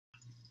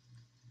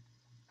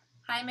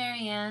Hi,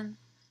 Marianne.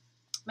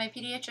 My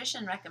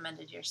pediatrician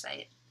recommended your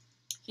site.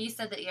 He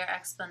said that your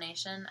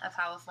explanation of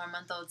how a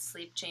 4-month-old's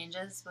sleep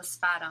changes was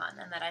spot on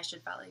and that I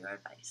should follow your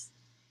advice.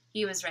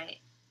 He was right.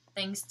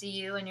 Thanks to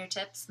you and your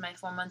tips, my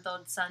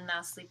 4-month-old son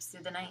now sleeps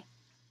through the night.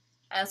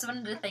 I also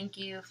wanted to thank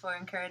you for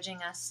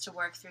encouraging us to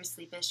work through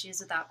sleep issues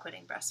without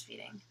quitting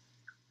breastfeeding.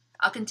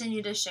 I'll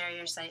continue to share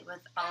your site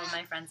with all of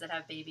my friends that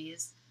have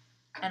babies,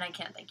 and I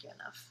can't thank you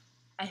enough.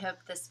 I hope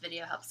this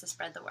video helps to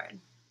spread the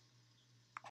word.